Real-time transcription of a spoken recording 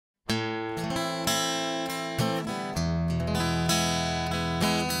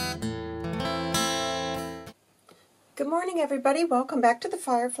morning, everybody. Welcome back to the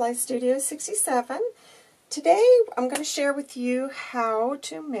Firefly Studio 67. Today I'm going to share with you how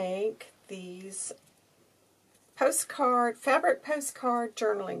to make these fabric postcard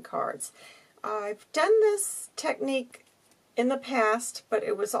journaling cards. I've done this technique in the past, but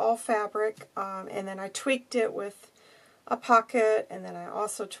it was all fabric, and then I tweaked it with a pocket, and then I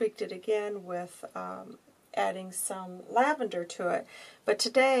also tweaked it again with adding some lavender to it. But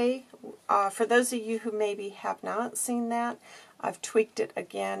today, for those of you who maybe have not seen that, I've tweaked it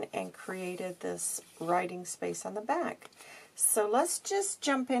again and created this writing space on the back. So let's just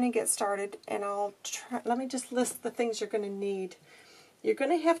jump in and get started, and let me just list the things you're going to need. You're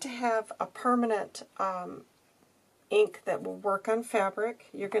going to have a permanent ink that will work on fabric.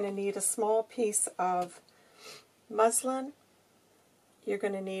 You're going to need a small piece of muslin. You're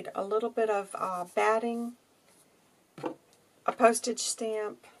going to need a little bit of batting, a postage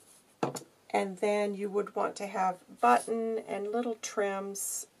stamp, and then you would want to have button and little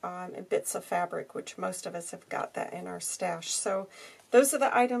trims and bits of fabric, which most of us have got that in our stash. So those are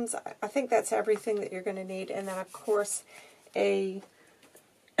the items. I think that's everything that you're going to need. And then, of course, a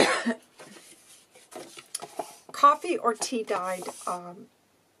coffee or tea dyed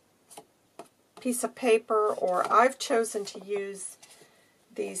piece of paper, or I've chosen to use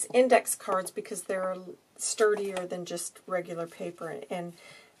these index cards because they're sturdier than just regular paper. And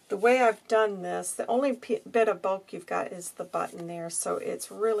the way I've done this, the only bit of bulk you've got is the button there, so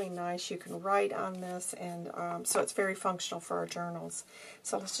it's really nice. You can write on this, and so it's very functional for our journals.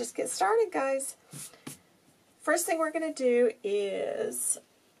 So let's just get started, guys. First thing we're going to do is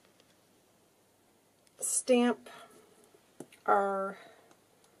stamp our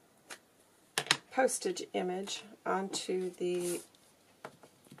postage image onto the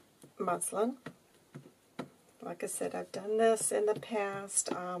muslin. Like I said, I've done this in the past.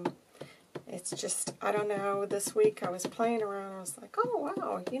 It's just, I don't know, this week I was playing around. I was like, oh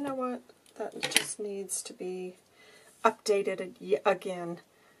wow, you know what? That just needs to be updated again.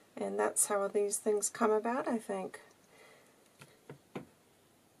 And that's how these things come about, I think.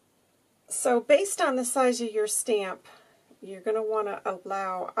 So based on the size of your stamp, you're going to want to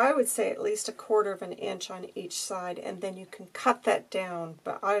allow, I would say, at least 1/4 of an inch on each side, and then you can cut that down.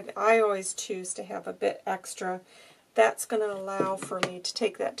 But I always choose to have a bit extra. That's going to allow for me to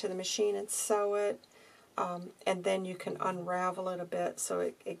take that to the machine and sew it, and then you can unravel it a bit so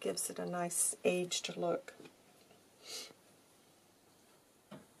it gives it a nice aged look.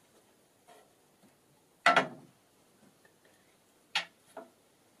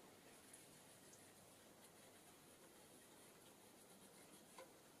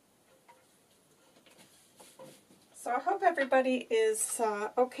 So I hope everybody is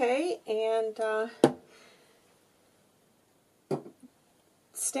okay and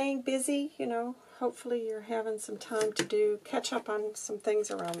staying busy. You know, hopefully you're having some time to catch up on some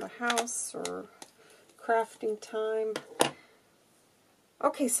things around the house or crafting time.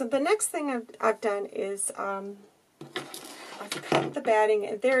 Okay, so the next thing I've done is I've cut the batting,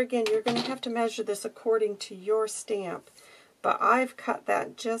 and there again you're going to have to measure this according to your stamp, but I've cut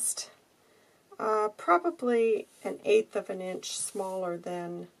that just probably 1/8 of an inch smaller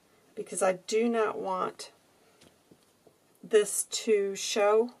than, because I do not want this to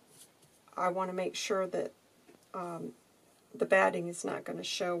show. I want to make sure that the batting is not going to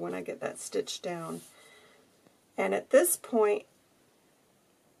show when I get that stitched down. And at this point,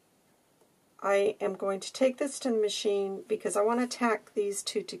 I am going to take this to the machine because I want to tack these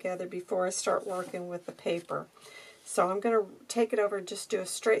two together before I start working with the paper. So I'm going to take it over and just do a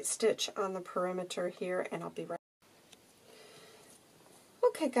straight stitch on the perimeter here, and I'll be right back.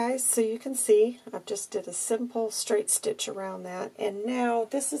 Okay guys, so you can see I've just did a simple straight stitch around that, and now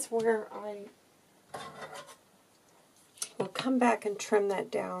this is where I will come back and trim that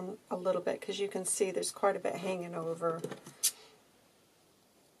down a little bit, because you can see there's quite a bit hanging over.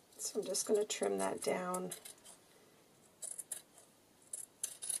 So I'm just going to trim that down.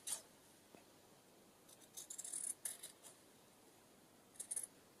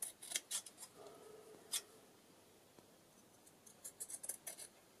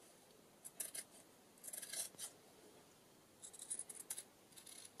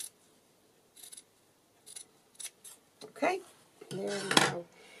 Okay, there we go.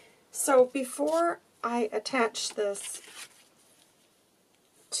 So before I attach this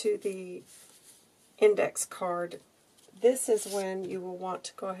to the index card, this is when you will want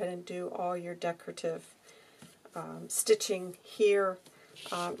to go ahead and do all your decorative stitching here.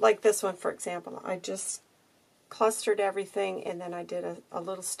 Like this one, for example, I just clustered everything, and then I did a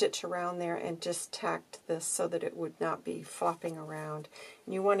little stitch around there and just tacked this so that it would not be flopping around.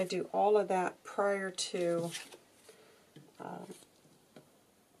 And you want to do all of that prior to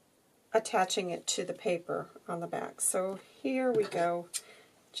attaching it to the paper on the back. So here we go.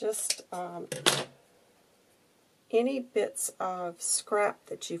 Just any bits of scrap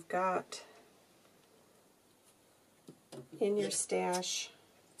that you've got in your stash,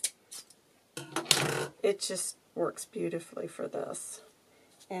 it just works beautifully for this.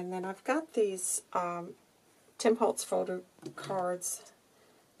 And then I've got these Tim Holtz photo cards.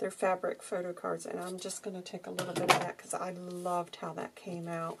 They're fabric photo cards, and I'm just going to take a little bit of that because I loved how that came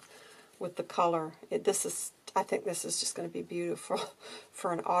out with the color. I think this is just going to be beautiful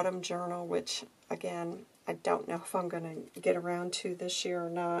for an autumn journal, which, again, I don't know if I'm going to get around to this year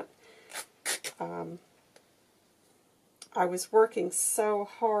or not. I was working so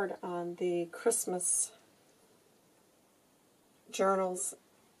hard on the Christmas journals,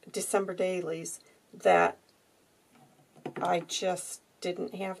 December dailies, that I just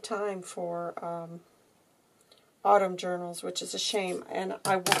didn't have time for autumn journals, which is a shame, and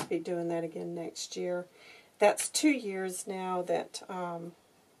I won't be doing that again next year. That's 2 years now that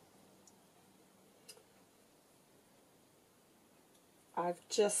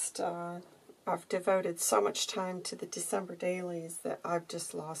I've devoted so much time to the December dailies that I've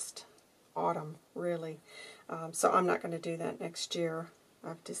just lost autumn, really. So I'm not going to do that next year.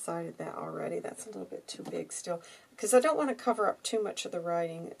 I've decided that already. That's a little bit too big still, because I don't want to cover up too much of the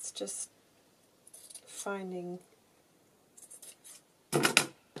writing. It's just finding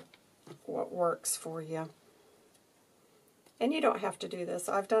what works for you. And you don't have to do this.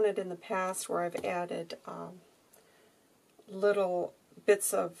 I've done it in the past where I've added little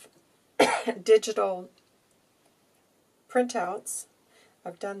bits of digital printouts.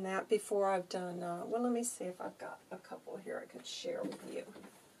 I've done that before. I've done, well, let me see if I've got a couple here I could share with you.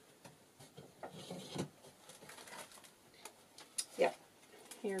 Yep,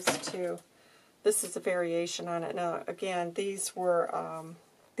 here's two. This is a variation on it. Now, again, these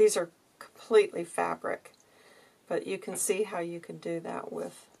are completely fabric, but you can see how you can do that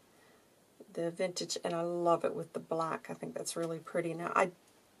with the vintage, and I love it with the black. I think that's really pretty. Now, I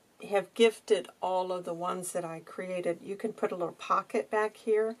have gifted all of the ones that I created. You can put a little pocket back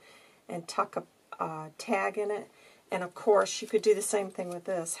here and tuck a tag in it. And of course, you could do the same thing with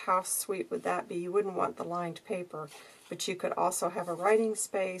this. How sweet would that be? You wouldn't want the lined paper, but you could also have a writing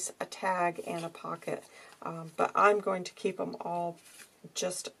space, a tag, and a pocket. But I'm going to keep them all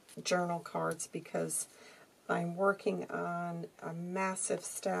just journal cards because I'm working on a massive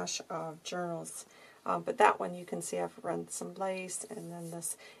stash of journals. But that one you can see I've run some lace, and then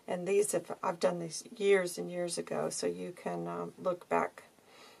this, and these I've done these years and years ago, so you can look back.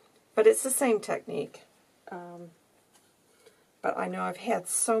 But it's the same technique. But I know I've had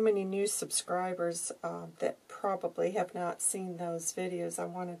so many new subscribers that probably have not seen those videos. I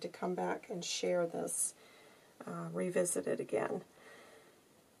wanted to come back and share this, revisit it again.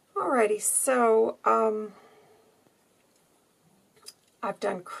 Alrighty, so I've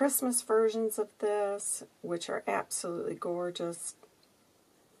done Christmas versions of this, which are absolutely gorgeous.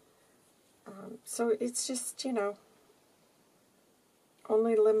 So it's just, you know,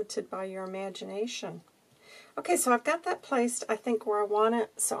 only limited by your imagination. Okay, so I've got that placed, I think, where I want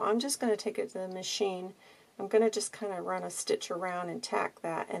it. So I'm just going to take it to the machine. I'm going to just kind of run a stitch around and tack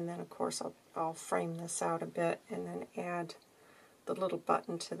that. And then, of course, I'll frame this out a bit and then add the little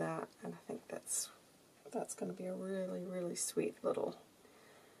button to that. And I think that's going to be a really, really sweet little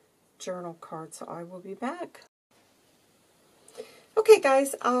journal card. So I will be back. Okay,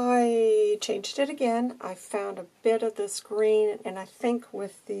 guys, I changed it again. I found a bit of this green, and I think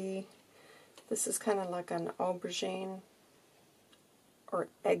with this is kind of like an aubergine or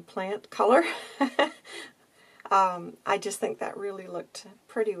eggplant color. I just think that really looked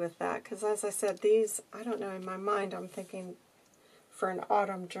pretty with that, because as I said, these, I don't know, in my mind I'm thinking for an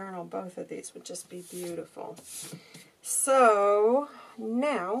autumn journal, both of these would just be beautiful. So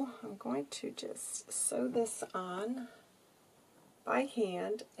now I'm going to just sew this on by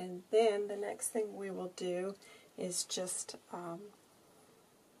hand, and then the next thing we will do is just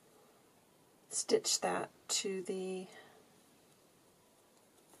stitch that to the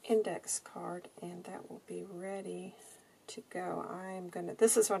index card, and that will be ready to go.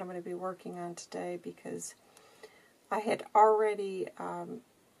 This is what I'm going to be working on today, because I had already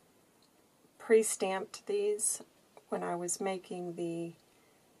pre-stamped these when I was making the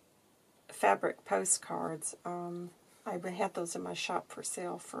fabric postcards. I had those in my shop for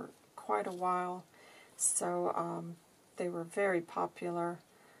sale for quite a while, so they were very popular.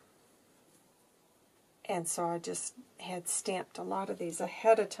 And so I just had stamped a lot of these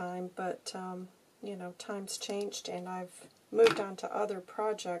ahead of time, but, you know, times changed, and I've moved on to other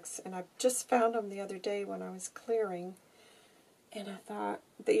projects, and I just found them the other day when I was clearing And I thought,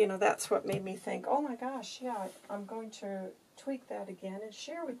 that, you know, that's what made me think, oh my gosh, yeah, I'm going to tweak that again and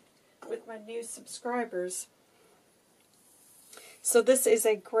share with my new subscribers. So this is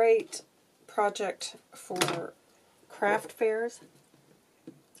a great project for craft fairs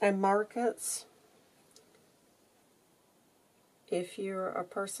and markets. If you're a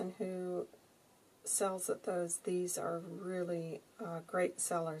person who sells at those, these are really great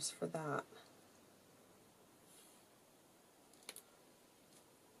sellers for that.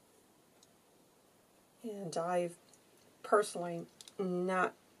 And I've personally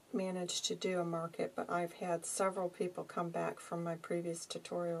not managed to do a market, but I've had several people come back from my previous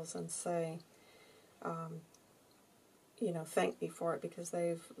tutorials and say, you know, thank me for it, because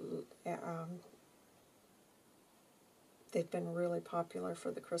they've been really popular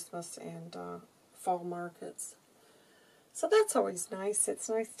for the Christmas and fall markets. So that's always nice. It's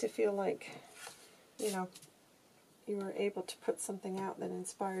nice to feel like, you know, you were able to put something out that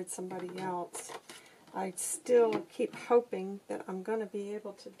inspired somebody else. I still keep hoping that I'm going to be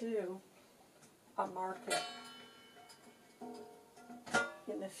able to do a market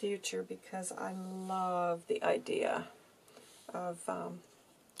in the future, because I love the idea of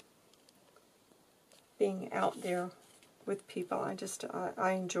being out there with people.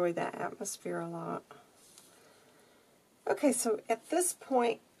 I enjoy that atmosphere a lot. Okay, so at this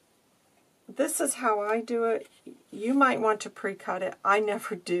point, this is how I do it. You might want to pre-cut it. I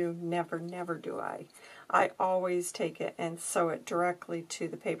never do. Never do I. I always take it and sew it directly to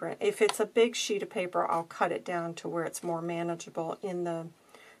the paper. If it's a big sheet of paper, I'll cut it down to where it's more manageable in the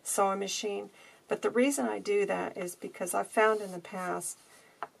sewing machine. But the reason I do that is because I've found in the past,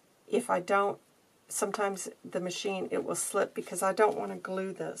 if I don't, sometimes the machine, it will slip, because I don't want to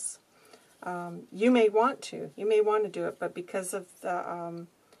glue this. You may want to do it, but because of the,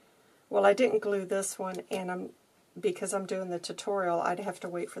 well, I didn't glue this one, and because I'm doing the tutorial, I'd have to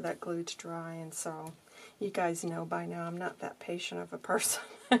wait for that glue to dry, and so you guys know by now I'm not that patient of a person.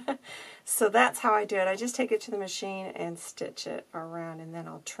 So that's how I do it. I just take it to the machine and stitch it around, and then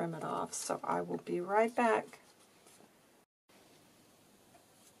I'll trim it off. So I will be right back.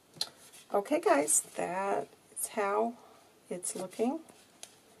 Okay guys, that is how it's looking.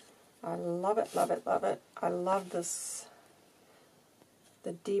 I love it, love it, love it. I love this,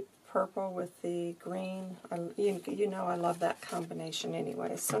 the deep purple with the green. You know I love that combination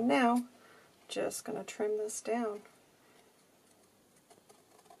anyway. So now, just going to trim this down.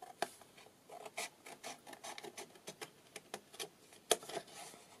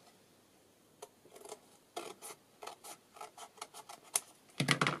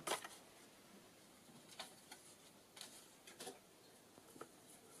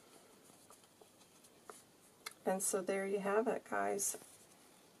 And so there you have it, guys.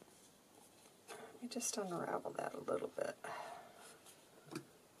 Let me just unravel that a little bit.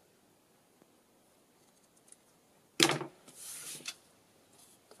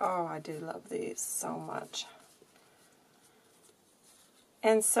 Oh, I do love these so much.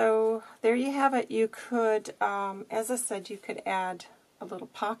 And so there you have it. You could, as I said, you could add a little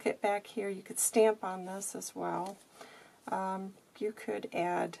pocket back here. You could stamp on this as well. You could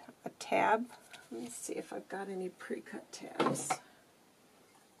add a tab. Let me see if I've got any pre-cut tabs.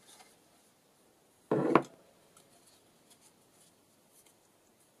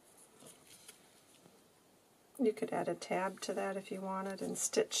 You could add a tab to that if you wanted and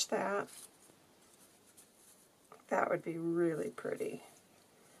stitch that. That would be really pretty.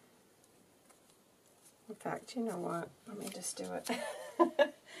 In fact, you know what? Let me just do it.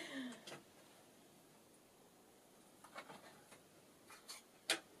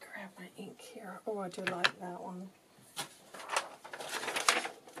 Grab my ink here. Oh, I do like that one.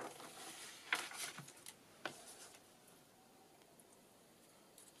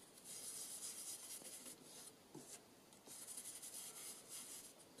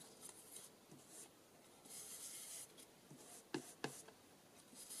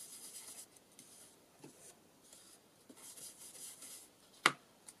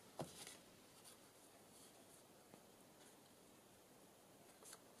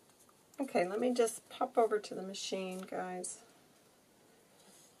 Okay, let me just pop over to the machine, guys.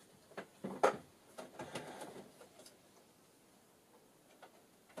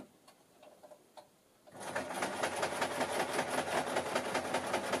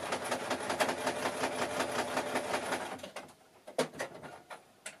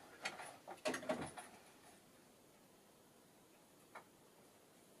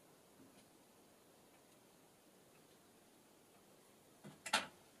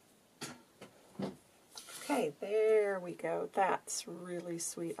 Okay, there we go. That's really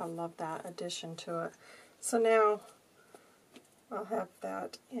sweet. I love that addition to it. So now, I'll have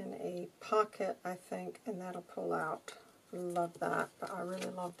that in a pocket, I think, and that'll pull out. Love that, but I really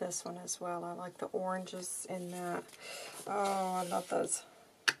love this one as well. I like the oranges in that. Oh, I love those.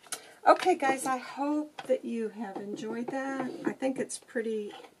 Okay, guys, I hope that you have enjoyed that. I think it's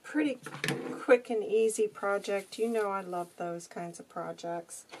pretty quick and easy project. You know I love those kinds of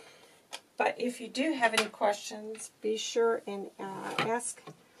projects. But if you do have any questions, be sure and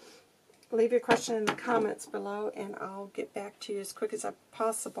leave your question in the comments below, and I'll get back to you as quick as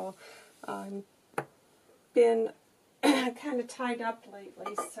possible. I've been kind of tied up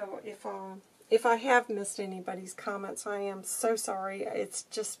lately, so if I have missed anybody's comments, I am so sorry. It's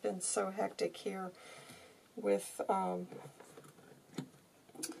just been so hectic here with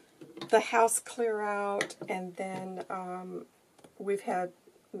the house clear out, and then we've had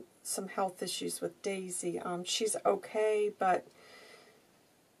some health issues with Daisy. She's okay, but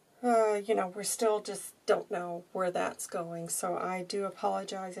you know, we're still just don't know where that's going. So I do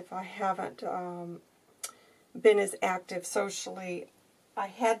apologize if I haven't been as active socially. I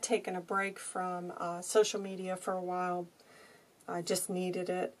had taken a break from social media for a while. I just needed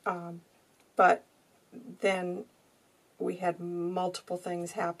it. But then we had multiple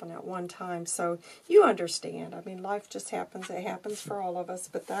things happen at one time. So you understand. I mean, life just happens. It happens for all of us.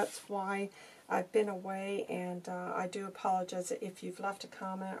 But that's why I've been away. And I do apologize if you've left a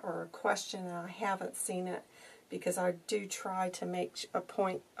comment or a question and I haven't seen it, because I do try to make a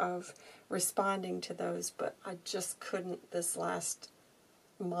point of responding to those. But I just couldn't this last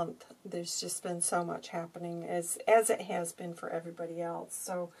month. There's just been so much happening, as it has been for everybody else.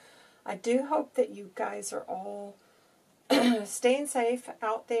 So I do hope that you guys are all staying safe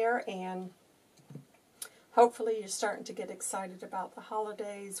out there, and hopefully you're starting to get excited about the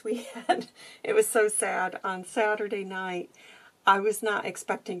holidays. It was so sad. On Saturday night, I was not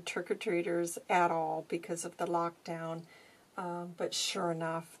expecting trick-or-treaters at all because of the lockdown, but sure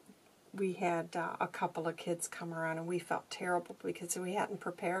enough, we had a couple of kids come around, and we felt terrible because we hadn't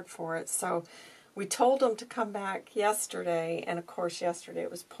prepared for it. So we told them to come back yesterday, and of course yesterday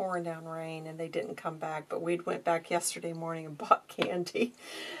it was pouring down rain, and they didn't come back. But we went back yesterday morning and bought candy.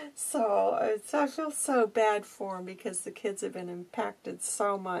 So I feel so bad for them because the kids have been impacted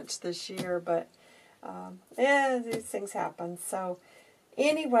so much this year. But yeah, these things happen. So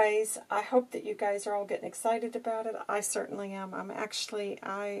anyways, I hope that you guys are all getting excited about it. I certainly am.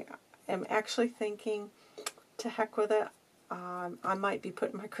 I am actually thinking, to heck with it. I might be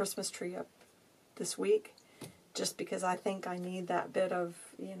putting my Christmas tree up this week, just because I think I need that bit of,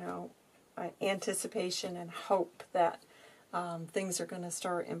 you know, anticipation and hope that things are going to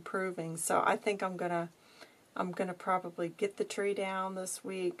start improving. So I think I'm gonna probably get the tree down this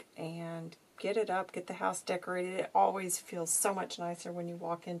week and get it up, get the house decorated. It always feels so much nicer when you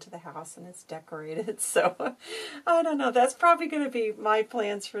walk into the house and it's decorated. So I don't know. That's probably going to be my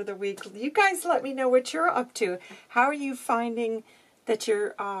plans for the week. You guys let me know what you're up to. How are you finding that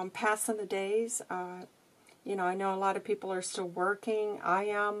you're passing the days? You know, I know a lot of people are still working. I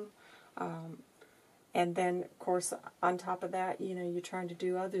am. And then, of course, on top of that, you know, you're trying to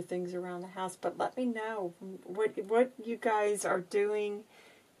do other things around the house. But let me know what you guys are doing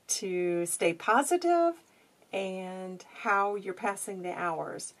to stay positive and how you're passing the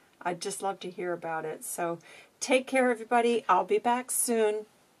hours. I'd just love to hear about it. So take care, everybody. I'll be back soon.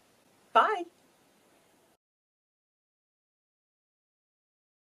 Bye.